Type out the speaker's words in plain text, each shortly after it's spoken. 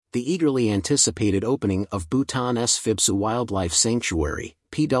The eagerly anticipated opening of Bhutan's Phibsoo Wildlife Sanctuary,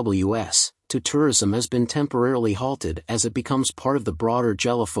 PWS, to tourism has been temporarily halted as it becomes part of the broader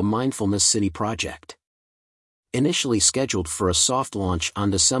Jelapho Mindfulness City project. Initially scheduled for a soft launch on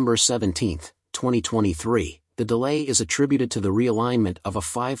December 17, 2023, the delay is attributed to the realignment of a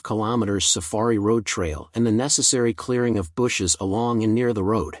 5 km safari road trail and the necessary clearing of bushes along and near the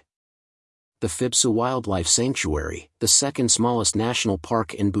road. The Phibsoo Wildlife Sanctuary, the second smallest national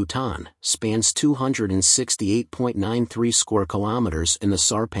park in Bhutan, spans 268.93 square kilometers in the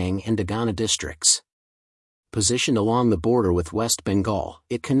Sarpang and Dagana districts. Positioned along the border with West Bengal,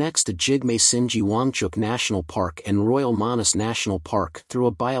 it connects to Jigme Sinji Wangchuk National Park and Royal Manas National Park through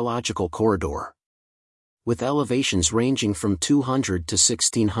a biological corridor. With elevations ranging from 200 to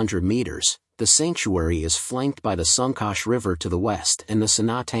 1600 meters, the sanctuary is flanked by the Sungkosh River to the west and the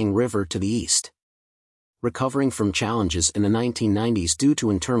Sinatang River to the east. Recovering from challenges in the 1990s due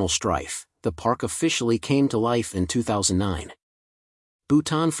to internal strife, the park officially came to life in 2009.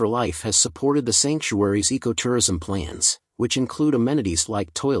 Bhutan for Life has supported the sanctuary's ecotourism plans, which include amenities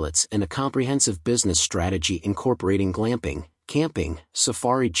like toilets and a comprehensive business strategy incorporating glamping, camping,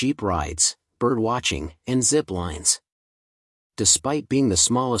 safari jeep rides, bird watching, and zip lines. Despite being the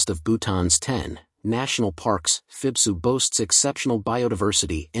smallest of Bhutan's 10 national parks, Phibsoo boasts exceptional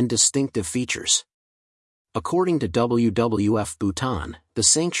biodiversity and distinctive features. According to WWF Bhutan, the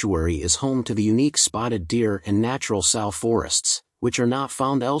sanctuary is home to the unique spotted deer and natural sal forests, which are not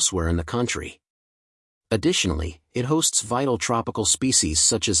found elsewhere in the country. Additionally, it hosts vital tropical species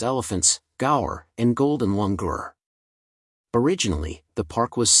such as elephants, gaur, and golden langur. Originally, the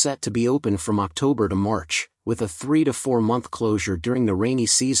park was set to be open from October to March, with a 3 to 4 month closure during the rainy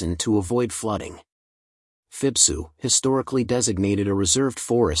season to avoid flooding. Phibsoo, historically designated a reserved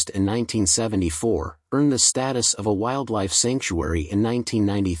forest in 1974, earned the status of a wildlife sanctuary in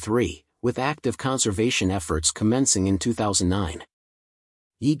 1993, with active conservation efforts commencing in 2009.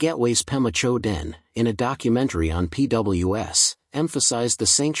 Yi Getway's Pema Cho-den, in a documentary on PWS, emphasized the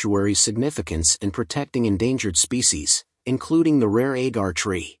sanctuary's significance in protecting endangered species, including the rare agar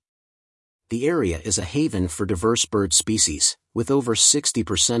tree. The area is a haven for diverse bird species, with over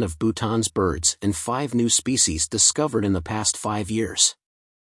 60% of Bhutan's birds and 5 new species discovered in the past 5 years.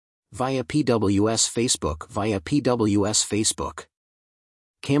 Via PWS Facebook,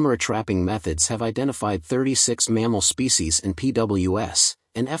 camera trapping methods have identified 36 mammal species in PWS,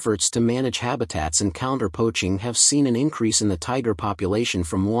 and efforts to manage habitats and counter poaching have seen an increase in the tiger population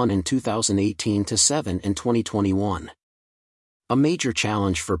from 1 in 2018 to 7 in 2021. A major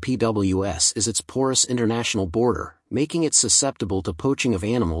challenge for PWS is its porous international border, making it susceptible to poaching of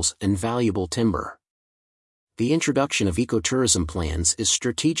animals and valuable timber. The introduction of ecotourism plans is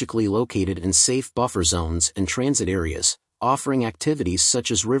strategically located in safe buffer zones and transit areas, offering activities such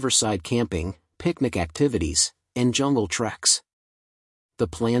as riverside camping, picnic activities, and jungle treks. The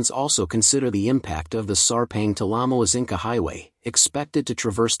plans also consider the impact of the Sarpang to Lamo-Azinca Highway, expected to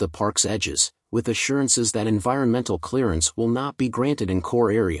traverse the park's edges, with assurances that environmental clearance will not be granted in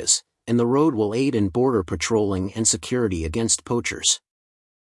core areas, and the road will aid in border patrolling and security against poachers.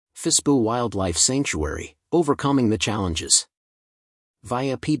 Phibsoo Wildlife Sanctuary, overcoming the challenges.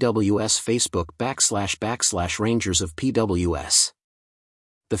 Via PWS Facebook / Rangers of PWS.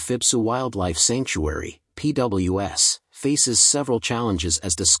 The Phibsoo Wildlife Sanctuary, PWS, faces several challenges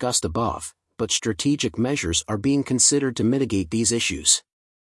as discussed above, but strategic measures are being considered to mitigate these issues.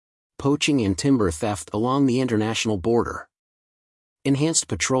 Poaching and timber theft along the international border. Enhanced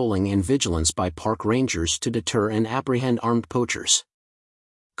patrolling and vigilance by park rangers to deter and apprehend armed poachers.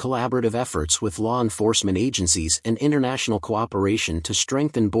 Collaborative efforts with law enforcement agencies and international cooperation to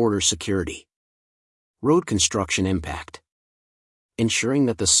strengthen border security. Road construction impact. Ensuring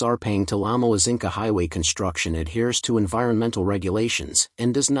that the Sarpang to Lamo-Azinca Highway construction adheres to environmental regulations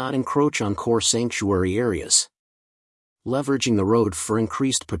and does not encroach on core sanctuary areas. Leveraging the road for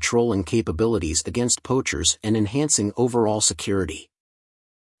increased patrolling capabilities against poachers and enhancing overall security.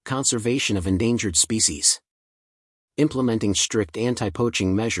 Conservation of endangered species. Implementing strict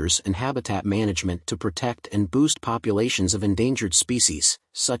anti-poaching measures and habitat management to protect and boost populations of endangered species,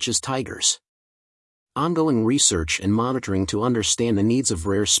 such as tigers. Ongoing research and monitoring to understand the needs of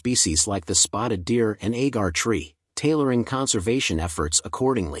rare species like the spotted deer and agar tree, tailoring conservation efforts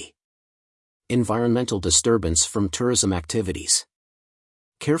accordingly. Environmental disturbance from tourism activities.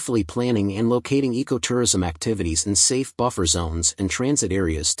 Carefully planning and locating ecotourism activities in safe buffer zones and transit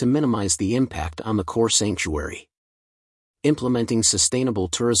areas to minimize the impact on the core sanctuary. Implementing sustainable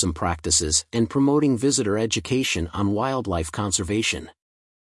tourism practices and promoting visitor education on wildlife conservation.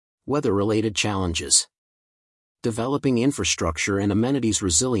 Weather-related challenges. developing infrastructure and amenities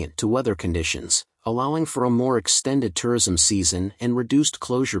resilient to weather conditions, allowing for a more extended tourism season and reduced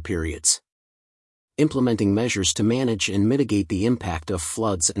closure periods. Implementing measures to manage and mitigate the impact of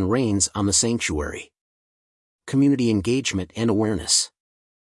floods and rains on the sanctuary. Community engagement and awareness.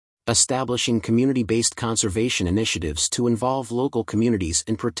 Establishing community-based conservation initiatives to involve local communities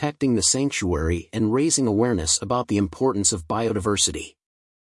in protecting the sanctuary and raising awareness about the importance of biodiversity.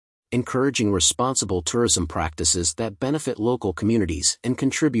 Encouraging responsible tourism practices that benefit local communities and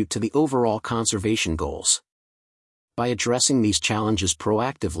contribute to the overall conservation goals. By addressing these challenges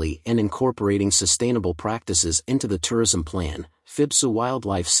proactively and incorporating sustainable practices into the tourism plan, Phibsoo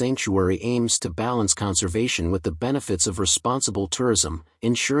Wildlife Sanctuary aims to balance conservation with the benefits of responsible tourism,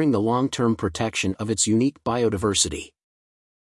 ensuring the long-term protection of its unique biodiversity.